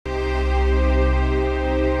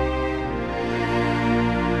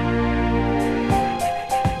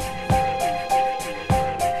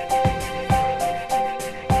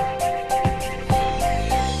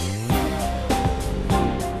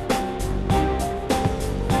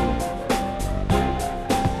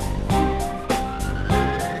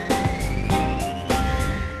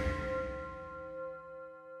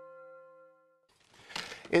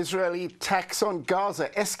Israeli attacks on Gaza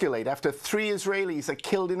escalate after 3 Israelis are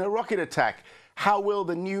killed in a rocket attack. How will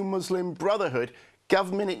the new Muslim Brotherhood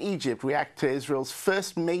government in Egypt react to Israel's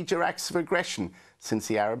first major acts of aggression since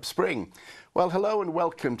the Arab Spring? Well, hello and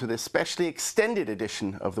welcome to this specially extended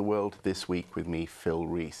edition of The World This Week with me, Phil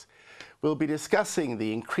Rees. We'll be discussing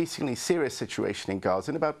the increasingly serious situation in Gaza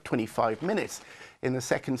in about 25 minutes in the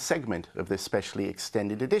second segment of this specially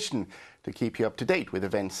extended edition to keep you up to date with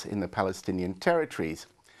events in the Palestinian territories.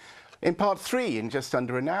 In part 3, in just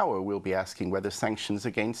under an hour, we'll be asking whether sanctions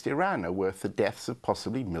against Iran are worth the deaths of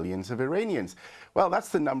possibly millions of Iranians. Well, that's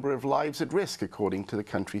the number of lives at risk, according to the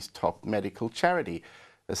country's top medical charity,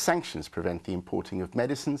 as sanctions prevent the importing of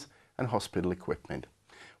medicines and hospital equipment.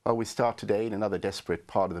 Well, we start today in another desperate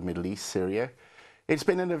part of the Middle East, Syria. It's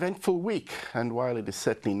been an eventful week, and while it is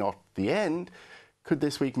certainly not the end, could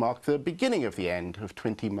this week mark the beginning of the end of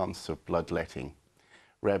 20 months of bloodletting?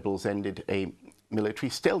 Rebels ended a military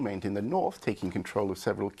stalemate in the north, taking control of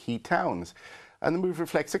several key towns, and the move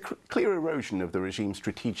reflects a clear erosion of the regime's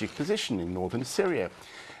strategic position in northern Syria.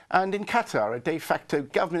 And in Qatar, a de facto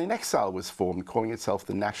government in exile was formed, calling itself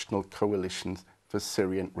the National Coalition for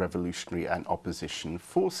Syrian Revolutionary and Opposition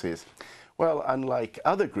Forces. Well, unlike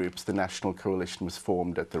other groups, the National Coalition was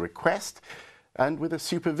formed at the request and with the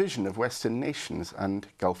supervision of Western nations and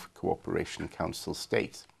Gulf Cooperation Council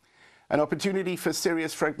states. An opportunity for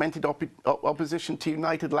Syria's fragmented opposition to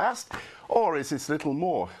unite at last? Or is this little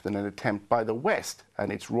more than an attempt by the West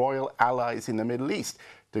and its royal allies in the Middle East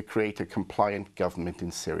to create a compliant government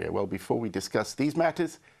in Syria? Well, before we discuss these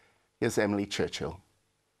matters, here's Emily Churchill.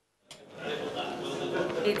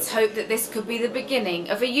 It's hoped that this could be the beginning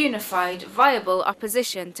of a unified, viable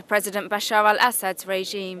opposition to President Bashar al-Assad's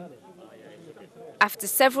regime. After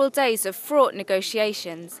several days of fraught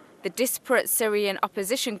negotiations, the disparate Syrian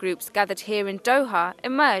opposition groups gathered here in Doha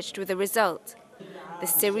emerged with a result: the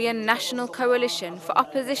Syrian National Coalition for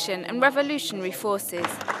Opposition and Revolutionary Forces,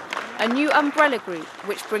 a new umbrella group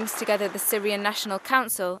which brings together the Syrian National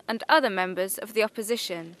Council and other members of the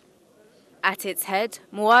opposition. At its head,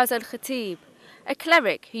 Muaz al-Khatib, a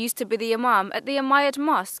cleric who used to be the imam at the Umayyad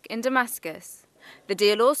Mosque in Damascus. The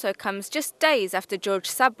deal also comes just days after George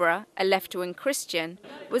Tabbara, a left-wing Christian,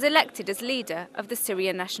 was elected as leader of the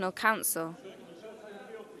Syrian National Council.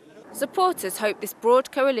 Supporters hope this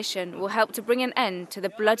broad coalition will help to bring an end to the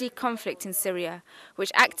bloody conflict in Syria,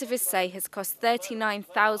 which activists say has cost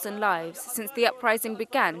 39,000 lives since the uprising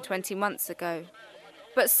began 20 months ago.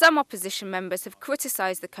 But some opposition members have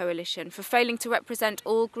criticised the coalition for failing to represent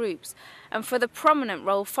all groups and for the prominent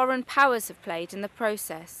role foreign powers have played in the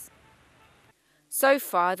process. So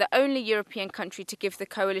far, the only European country to give the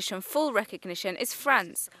coalition full recognition is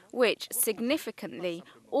France, which, significantly,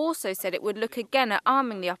 also said it would look again at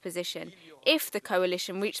arming the opposition if the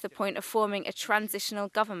coalition reached the point of forming a transitional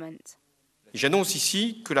government. J'annonce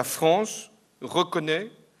ici que la France reconnaît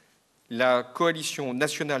la coalition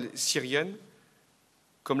nationale syrienne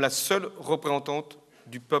comme la seule représentante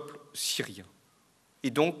du peuple syrien,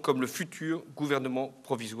 et donc comme le futur gouvernement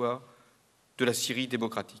provisoire de la Syrie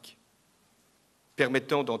démocratique,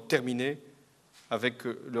 permettant d'en terminer avec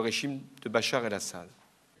le régime de Bashar al-Assad.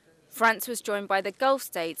 France was joined by the Gulf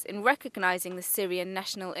states in recognizing the Syrian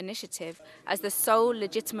National Initiative as the sole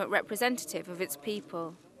legitimate representative of its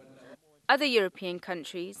people. Other European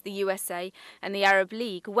countries, the USA and the Arab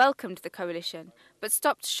League, welcomed the coalition, but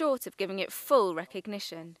stopped short of giving it full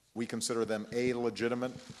recognition. We consider them a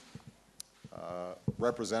legitimate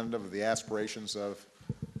representative of the aspirations of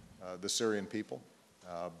the Syrian people.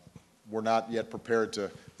 We're not yet prepared to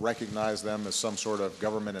recognize them as some sort of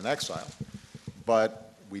government in exile,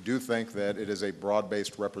 but we do think that it is a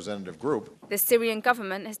broad-based representative group. The Syrian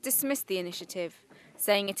government has dismissed the initiative,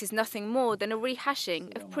 saying it is nothing more than a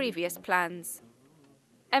rehashing of previous plans.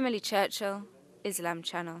 Emily Churchill, Islam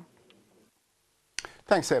Channel.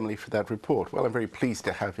 Thanks, Emily, for that report. Well, I'm very pleased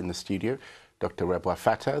to have in the studio Dr Rebwar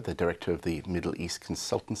Fatah, the director of the Middle East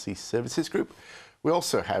Consultancy Services Group. We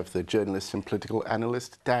also have the journalist and political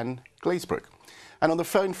analyst Dan Glazebrook. And on the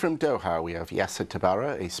phone from Doha, we have Yaser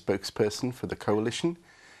Tabbara, a spokesperson for the coalition.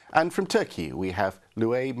 And from Turkey, we have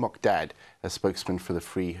Louay Al-Mokdad, a spokesman for the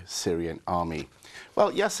Free Syrian Army.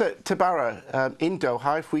 Well, Yaser Tabbara, in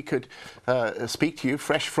Doha, if we could speak to you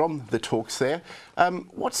fresh from the talks there,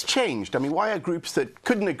 what's changed? I mean, why are groups that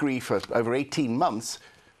couldn't agree for over 18 months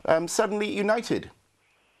suddenly united?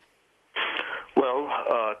 Well,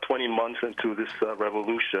 20 months into this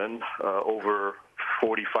revolution, over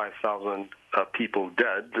 45,000 people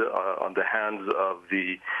dead on the hands of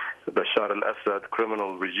the Bashar al-Assad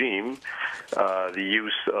criminal regime, the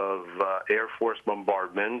use of Air Force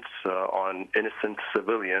bombardments on innocent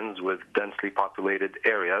civilians with densely populated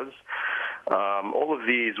areas. All of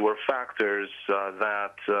these were factors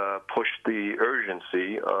that pushed the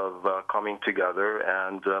urgency of coming together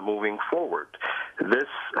and moving forward. This,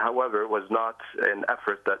 however, was not an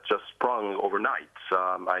effort that just sprung overnight.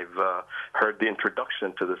 I've heard the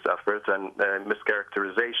introduction to this effort and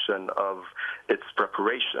mischaracterization of its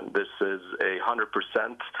preparation. This is a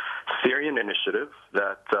 100% Syrian initiative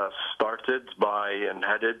that started by and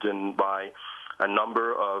headed by a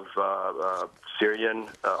number of Syrian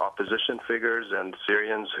opposition figures and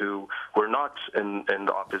Syrians who were not in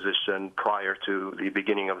the opposition prior to the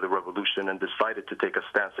beginning of the revolution and decided to take a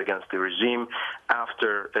stance against the regime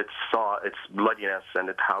after it saw its bloodiness and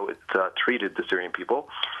how it treated the Syrian people.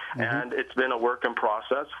 And it's been a work in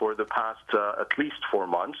process for the past at least 4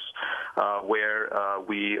 months, where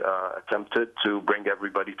we attempted to bring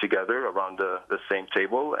everybody together around the same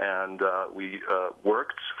table, and we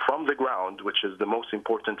worked from the ground, which is the most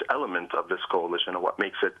important element of this coalition and what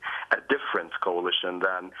makes it a different coalition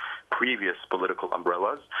than previous political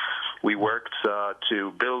umbrellas. We worked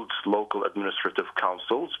to build local administrative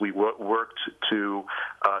councils. We worked to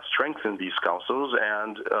strengthen these councils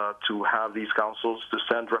and to have these councils to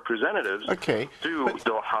send representatives to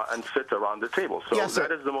Doha and sit around the table. So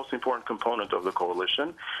that is the most important component of the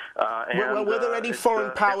coalition. Were there any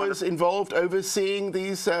foreign powers involved overseeing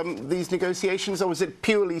these negotiations, or was it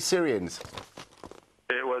purely Syrians?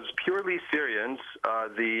 It was purely Syrians.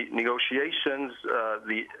 The negotiations,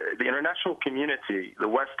 the international community, the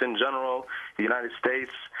West in general, the United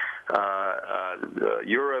States,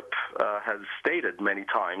 Europe has stated many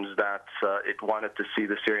times that it wanted to see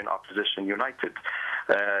the Syrian opposition united.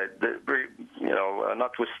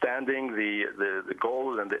 Notwithstanding the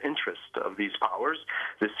goals and the interest of these powers,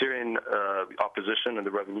 the Syrian opposition and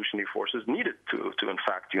the revolutionary forces needed to in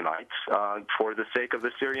fact unite for the sake of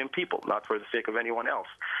the Syrian people, not for the sake of anyone else.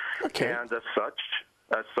 And as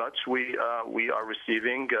such, we are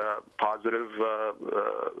receiving positive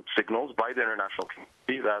signals by the international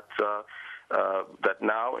community that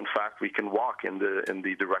now, in fact, we can walk in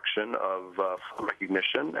the direction of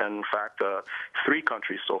recognition. And in fact, 3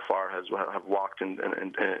 countries so far have walked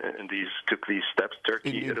took these steps: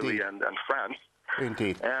 Turkey, Italy, and France.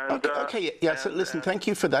 Indeed. So listen, thank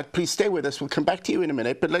you for that. Please stay with us. We'll come back to you in a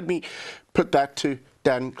minute, but let me put that to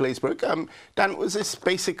Dan Glazebrook. Dan, was this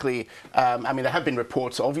basically, I mean, there have been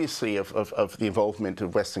reports, obviously, of the involvement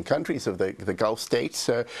of Western countries, of the Gulf states,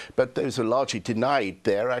 but those are largely denied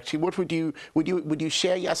there. Actually, what would you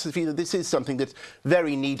share Yaser's view that this is something that's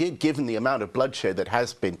very needed, given the amount of bloodshed that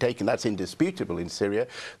has been taken? That's indisputable in Syria,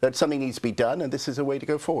 that something needs to be done, and this is a way to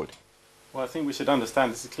go forward. Well, I think we should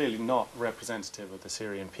understand this is clearly not representative of the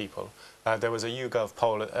Syrian people. There was a YouGov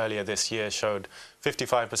poll earlier this year showed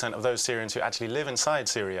 55% of those Syrians who actually live inside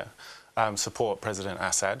Syria support President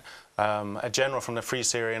Assad. A general from the Free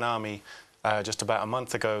Syrian Army just about a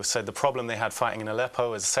month ago said the problem they had fighting in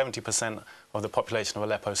Aleppo is 70% of the population of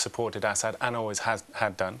Aleppo supported Assad and always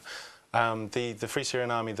had done. The Free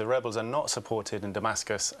Syrian Army, the rebels, are not supported in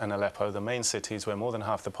Damascus and Aleppo, the main cities where more than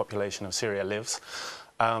half the population of Syria lives.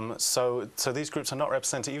 So these groups are not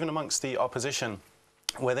represented even amongst the opposition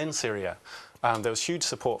within Syria. There was huge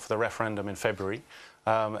support for the referendum in February.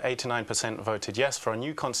 89% voted yes for a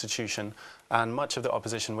new constitution, and much of the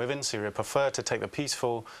opposition within Syria prefer to take the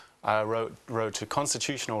peaceful road to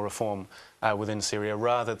constitutional reform within Syria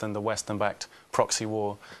rather than the Western-backed proxy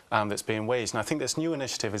war that's being waged. And I think this new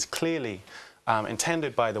initiative is clearly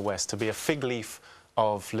intended by the West to be a fig leaf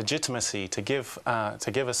of legitimacy, to give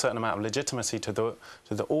a certain amount of legitimacy to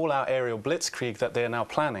the all-out aerial blitzkrieg that they are now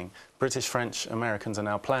planning. British, French, Americans are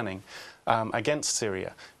now planning against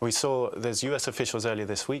Syria. We saw there's US officials earlier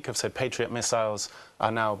this week have said Patriot missiles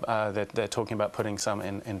are now, they're talking about putting some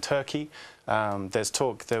in Turkey. There's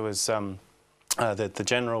talk, there was the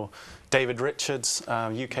General David Richards,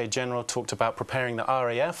 UK General, talked about preparing the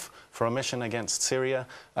RAF for a mission against Syria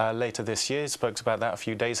later this year. He spoke about that a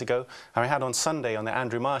few days ago. And we had on Sunday on the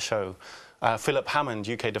Andrew Marr show, Philip Hammond,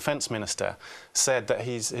 UK Defence Minister, said that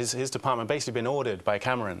his department basically been ordered by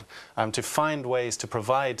Cameron to find ways to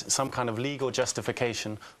provide some kind of legal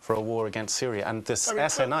justification for a war against Syria. And this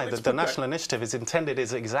SNI, the National Initiative, is intended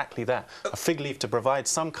as exactly that, a fig leaf to provide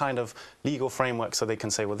some kind of legal framework so they can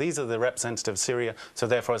say, well, these are the representatives of Syria, so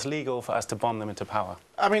therefore it's legal for us to bomb them into power.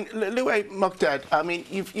 I mean, Louay, Mokdad, I mean,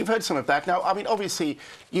 you've heard some of that. Now, I mean, obviously,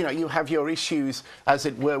 you know, you have your issues, as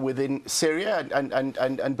it were, within Syria,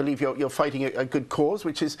 and believe you're fighting fighting a good cause,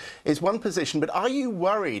 which is one position. But are you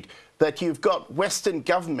worried that you've got Western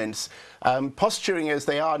governments posturing as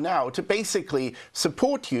they are now to basically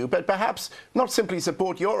support you, but perhaps not simply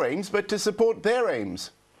support your aims, but to support their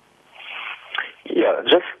aims? Yeah,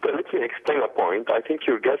 just let me explain a point. I think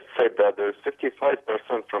your guest said that there's 55%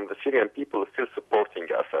 from the Syrian people still supporting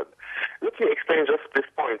Assad. Let me explain just this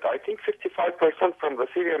point. I think 55% from the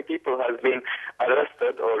Syrian people has been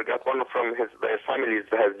arrested or got one from their families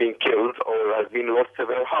has been killed or has been lost to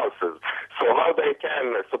their houses. So how they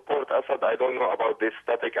can support Assad, I don't know about this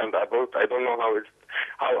static and about, I don't know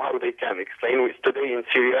how they can explain. Today in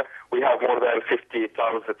Syria, we have more than 50,000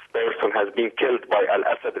 persons has been killed by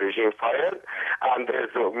al-Assad regime fired, and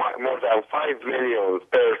there's more than 5 million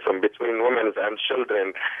persons between women and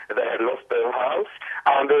children that have lost their house,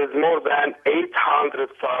 and there's more than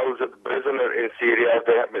 800,000 prisoners in Syria.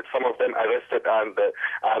 Some of them arrested and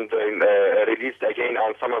released again,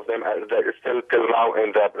 and some of them are still till now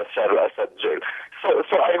in the Bashar al-Assad jail.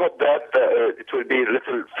 So I hope that it will be a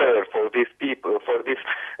little fair for these people, for these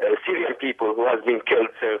Syrian people who has been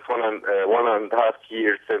killed since one and a half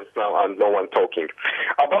years since now, and no one talking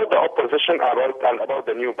about the opposition, about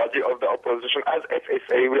the new body of the opposition. As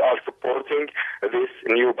FSA, we are supporting this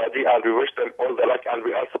new body, and we wish them all the luck, and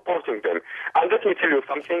we are supporting them. And let me tell you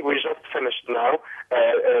something. We just finished now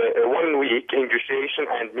 1 week negotiation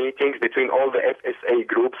and meetings between all the FSA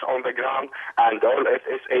groups on the ground and all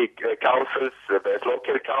FSA councils, the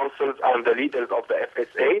local councils, and the leaders of the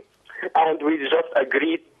FSA. And we just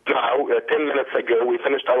agreed now, 10 minutes ago, we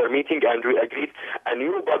finished our meeting and we agreed a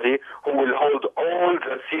new body who will hold all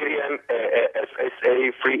the Syrian FSA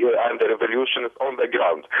free and the revolutionists on the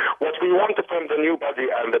ground. What we want from the new body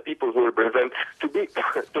and the people who represent to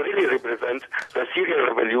really represent the Syrian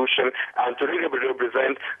revolution and to really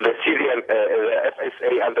represent the Syrian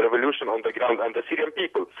FSA and the revolution on the ground and the Syrian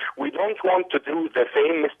people. We don't want to do the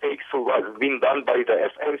same mistakes who has been done by the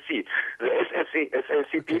FNC. The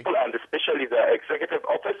SNC people, and especially the executive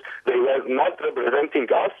office, they were not representing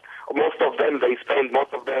us. Most of them, they spend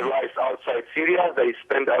most of their lives outside Syria. They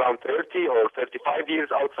spend around 30 or 35 years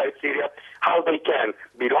outside Syria. How they can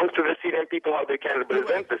belong to the Syrian people, how they can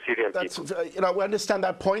represent the Syrian people. You know, we understand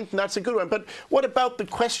that point, and that's a good one. But what about the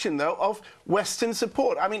question, though, of Western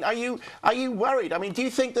support? I mean, are you worried? I mean, do you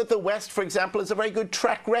think that the West, for example, has a very good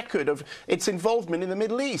track record of its involvement in the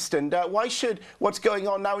Middle East? And why should what's going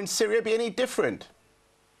on now in Syria be any different?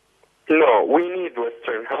 No, we need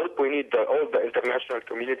Western help. We need all the international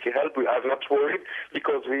community help. We are not worried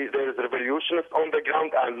because there is revolutionists on the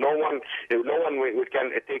ground, and no one we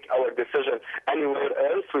can take our decision anywhere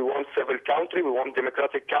else. We want civil country. We want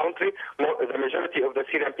democratic country. The majority of the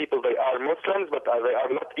Syrian people, they are Muslims, but they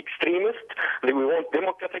are not extremists. We want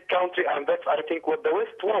democratic country, and that's, I think, what the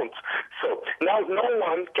West wants. So now no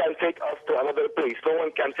one can take us to another place. No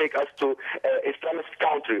one can take us to Islamist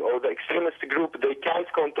country or the extremist group. They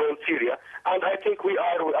can't control Syria. And I think we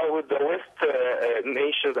are with the West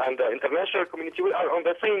nations and the international community. We are on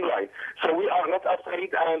the same line. So we are not afraid,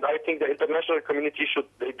 and I think the international community should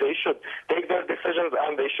take their decisions,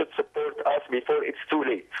 and they should support us before it's too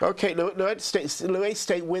late. Okay, Louay,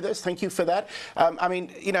 stay with us. Thank you for that. I mean,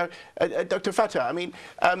 you know, Dr. Fatah, I mean,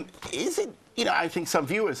 is it... You know, I think some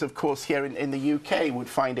viewers, of course, here in the UK would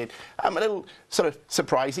find it a little sort of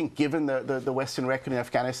surprising, given the Western record in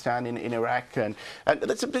Afghanistan, in Iraq, and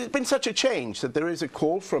there's been such a change that there is a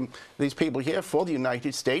call from these people here for the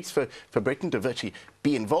United States, for Britain to virtually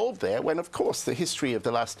be involved there, when, of course, the history of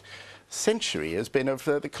the last century has been of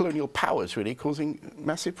the colonial powers really causing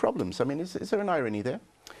massive problems. I mean, is there an irony there?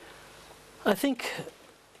 I think...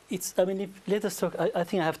 I mean, let us talk. I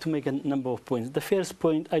think I have to make a number of points. The first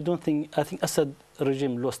point, I think Assad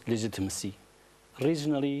regime lost legitimacy,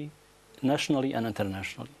 regionally, nationally, and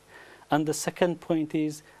internationally. And the second point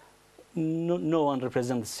is, no one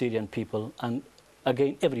represents the Syrian people, and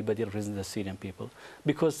again, everybody represents the Syrian people,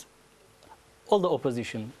 because all the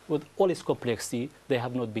opposition, with all its complexity, they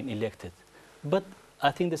have not been elected. But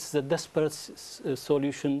I think this is a desperate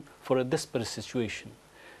solution for a desperate situation.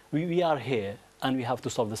 We are here, and we have to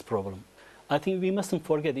solve this problem. I think we mustn't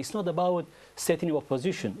forget, it's not about setting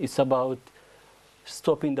opposition, it's about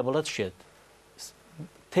stopping the bloodshed,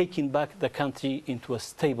 taking back the country into a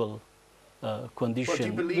stable condition. But do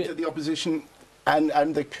you believe that the opposition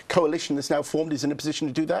and the coalition that's now formed is in a position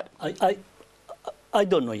to do that? I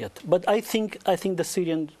don't know yet, but I think the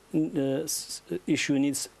Syrian issue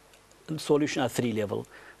needs a solution at 3 levels: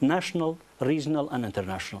 national, regional, and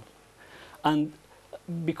international. And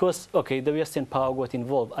because, okay, the Western power got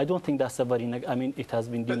involved, I don't think that's a very, I mean, it has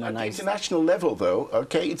been demonized. But at the international level, though,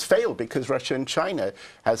 okay, it's failed because Russia and China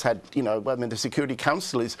has had, you know, I mean, the Security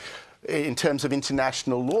Council is in terms of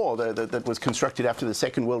international law that was constructed after the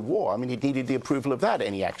Second World War. I mean, it needed the approval of that,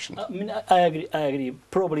 any action. I mean, I agree.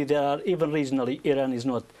 Probably there are, even regionally, Iran is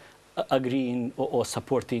not agreeing or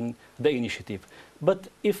supporting the initiative. But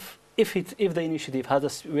if the initiative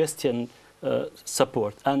has a Western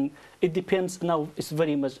support, and it depends now, it's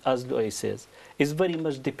very much, as Louay says, it very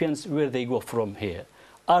much depends where they go from here.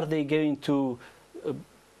 Are they going to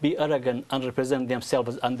be arrogant and represent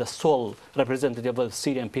themselves as the sole representative of the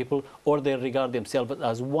Syrian people, or they regard themselves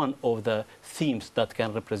as one of the themes that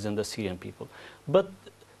can represent the Syrian people? But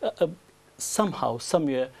somehow,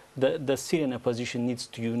 somewhere, the Syrian opposition needs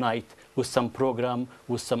to unite with some program,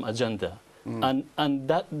 with some agenda. And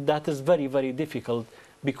that is very, very difficult,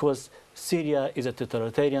 because Syria is a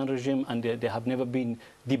totalitarian regime, and there have never been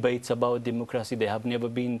debates about democracy. There have never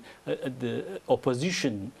been the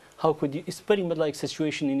opposition. How could you? It's very much like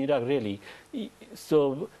situation in Iraq, really.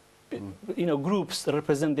 So, you know, groups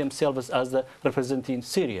represent themselves as representing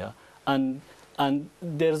Syria, and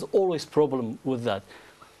there's always problem with that.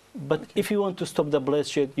 But if you want to stop the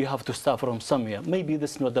bloodshed, you have to start from somewhere. Maybe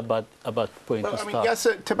that's not a bad point to start. Yes,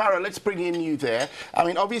 Tabbara, let's bring in you there. I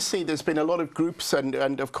mean, obviously, there's been a lot of groups, and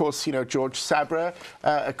of course, you know, George Sabra,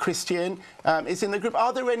 a Christian, is in the group.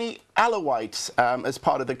 Are there any Alawites as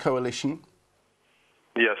part of the coalition?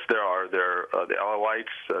 Yes, there are. There are the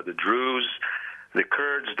Alawites, the Druze, the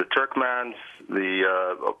Kurds, the Turkmens,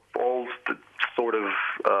 all the sort of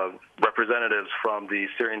representatives from the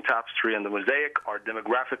Syrian tapestry and the mosaic are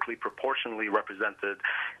demographically proportionally represented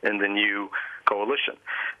in the new coalition.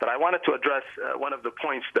 But I wanted to address one of the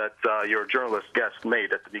points that your journalist guest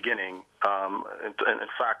made at the beginning. In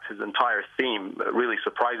fact, his entire theme really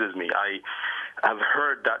surprises me. I have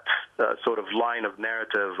heard that sort of line of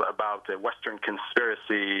narrative about a Western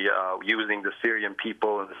conspiracy using the Syrian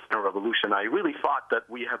people and the Syrian revolution. I really thought that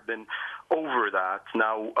we have been over that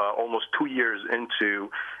now, almost 2 years into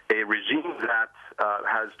a regime that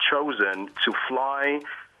has chosen to fly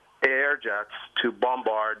air jets to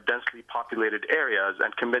bombard densely populated areas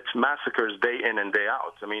and commit massacres day in and day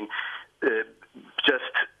out. I mean, just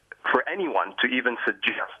for anyone to even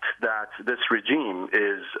suggest that this regime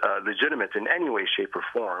is legitimate in any way, shape, or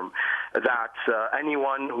form, that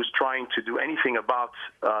anyone who's trying to do anything about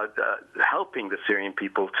helping the Syrian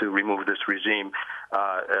people to remove this regime,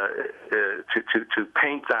 to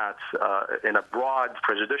paint that in a broad,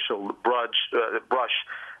 prejudicial brush,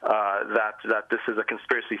 that this is a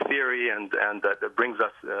conspiracy theory and that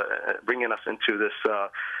bringing us into this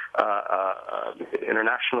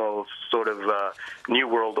international sort of new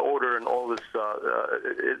world order and all this,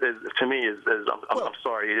 to me, I'm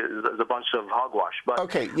sorry, is a bunch of hogwash. But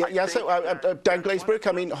okay, yeah. So Dan Glazebrook,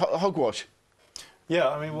 I mean, hogwash. Yeah,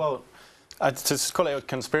 I mean, well, to call it a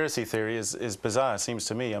conspiracy theory is bizarre, seems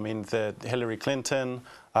to me. I mean, Hillary Clinton,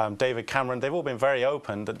 David Cameron, they've all been very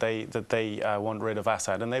open that they want rid of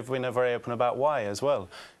Assad, and they've been very open about why as well.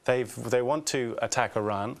 They want to attack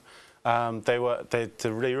Iran. They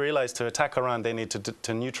realized to attack Iran they need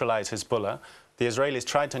to neutralize Hezbollah. The Israelis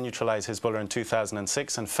tried to neutralize Hezbollah in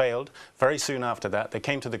 2006 and failed. Very soon after that, they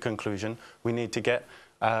came to the conclusion we need to get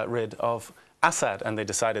rid of Assad, and they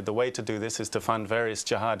decided the way to do this is to fund various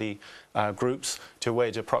jihadi groups to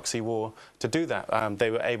wage a proxy war to do that. They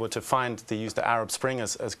were able to use the Arab Spring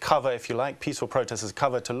as cover, if you like, peaceful protests as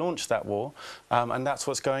cover to launch that war, and that's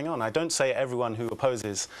what's going on. I don't say everyone who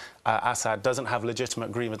opposes Assad doesn't have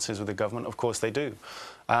legitimate grievances with the government. Of course they do.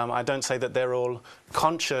 I don't say that they're all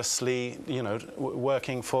consciously, you know,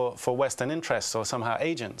 working for Western interests or somehow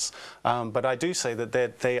agents. But I do say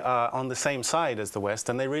that they are on the same side as the West,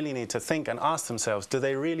 and they really need to think and ask themselves, do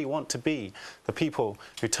they really want to be the people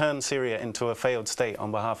who turn Syria into a failed state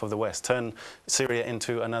on behalf of the West, turn Syria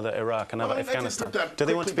into another Iraq, another Afghanistan? Do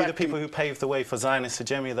they want to be the people who pave the way for Zionist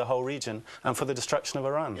hegemony of the whole region and for the destruction of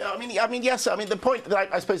Iran? Yeah, I mean, yes. I mean, the point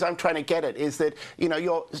that I suppose I'm trying to get at is that, you know,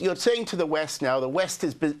 you're saying to the West now, the West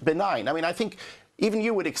is benign. I mean, I think even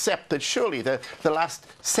you would accept that surely the last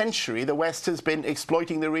century the West has been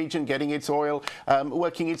exploiting the region, getting its oil,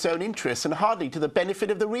 working its own interests, and hardly to the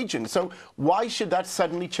benefit of the region. So why should that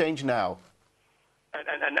suddenly change now?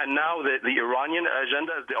 And now the Iranian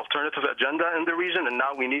agenda is the alternative agenda in the region, and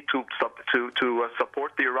now we need to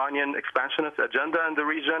support the Iranian expansionist agenda in the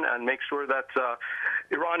region and make sure that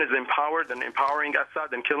Iran is empowered and empowering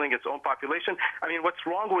Assad and killing its own population. I mean, what's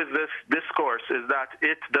wrong with this discourse is that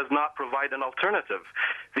it does not provide an alternative.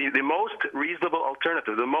 The most reasonable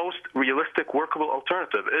alternative, the most realistic, workable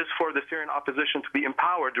alternative is for the Syrian opposition to be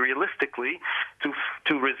empowered realistically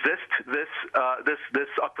to resist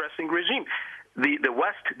this oppressing regime. the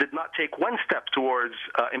West did not take one step towards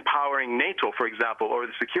empowering NATO, for example, or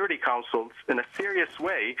the Security Council in a serious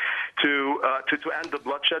way to end the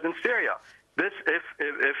bloodshed in Syria. This,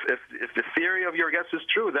 if the theory of your guess is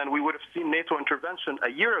true, then we would have seen NATO intervention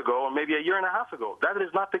a year ago or maybe a year and a half ago. That is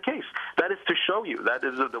not the case. That is to show you that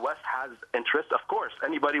is the West has interest. Of course,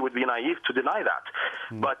 anybody would be naive to deny that.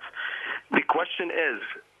 But the question is,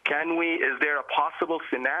 is there a possible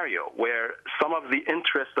scenario where some of the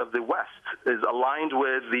interest of the West is aligned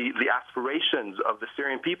with the aspirations of the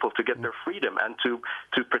Syrian people to get their freedom and to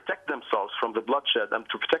protect themselves from the bloodshed and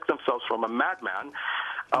to protect themselves from a madman?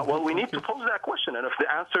 Well, we need to pose that question, and if the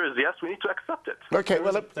answer is yes, we need to accept it. Okay,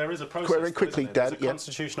 there is a process. Very quickly, Dan. There's a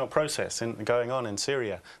constitutional process going on in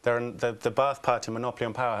Syria. The Ba'ath Party monopoly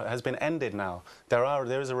on power has been ended now.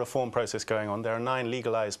 There is a reform process going on. There are 9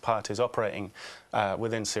 legalized parties operating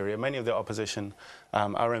within Syria. Many of the opposition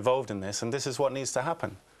are involved in this, and this is what needs to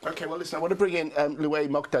happen. Okay, well, listen, I want to bring in Louay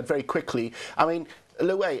Mokdad very quickly. I mean,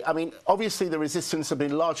 Louay, obviously the resistance have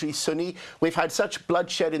been largely Sunni. We've had such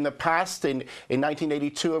bloodshed in the past, in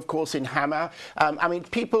 1982, of course, in Hama.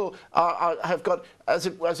 People have got, as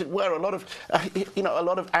it were, a lot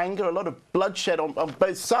of anger, a lot of bloodshed on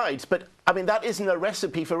both sides. But that isn't a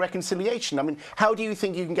recipe for reconciliation. How do you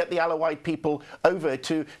think you can get the Alawite people over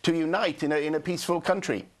to unite in a peaceful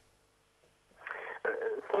country?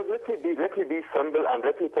 Let me be simple and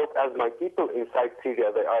let me talk as my people inside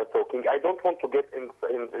Syria they are talking. I don't want to get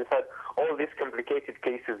inside all these complicated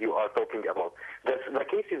cases you are talking about. The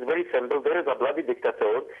case is very simple. There is a bloody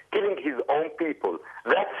dictator killing his own people.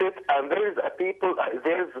 That's it. And there is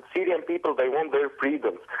Syrian people, they want their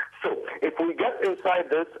freedoms. So if we get inside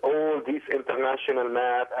this, all this international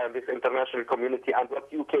map and this international community and what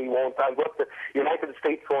UK wants and what the United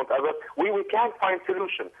States want, we can't find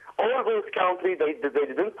solution. All those countries, they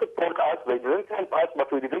didn't support us, they didn't help us,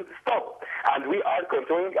 but we didn't stop. And we are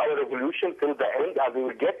continuing our revolution till the end, and we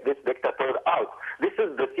will get this dictator out. This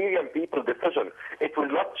is the Syrian people decision. It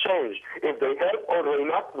will not change. If they help or they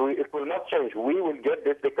not, it will not change. We will get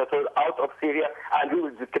this dictator out of Syria, and we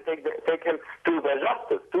will take him to the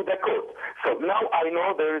justice, to the court. So now I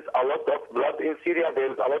know there is a lot of blood in Syria,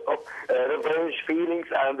 there is a lot of revenge feelings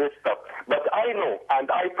and this stuff. But I know,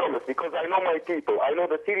 and I promise, because I know my people, I know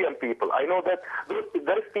the Syrian people, I know that those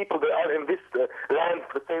people, they are in this land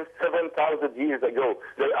since 7,000 years ago.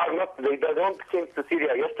 They don't came to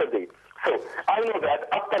Syria yesterday. So I know that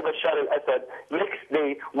after Bashar al-Assad, next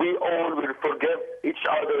day we all will forgive each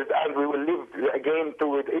other and we will live again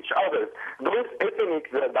with each other. Those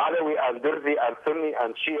ethnic, the Alawi and Durzi and Sunni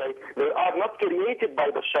and Shia, they are not created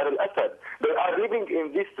by Bashar al-Assad. They are living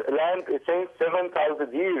in this land since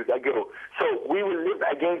 7,000 years ago. So we will live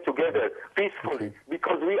again together peacefully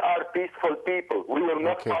because we are peaceful people. We will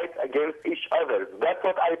not fight against each other. That's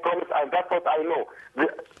what I promise and that's what I know.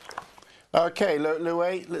 Okay,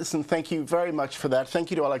 Louay, listen, thank you very much for that.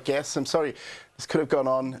 Thank you to all our guests. I'm sorry this could have gone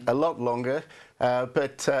on a lot longer,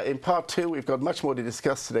 but in part 2 we've got much more to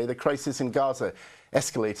discuss today. The crisis in Gaza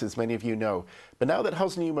escalates, as many of you know. But now that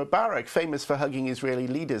Hosni Mubarak, famous for hugging Israeli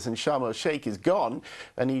leaders, and Sharm el-Sheikh is gone,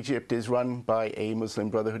 and Egypt is run by a Muslim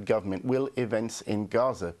Brotherhood government, will events in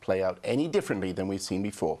Gaza play out any differently than we've seen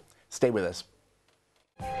before? Stay with us.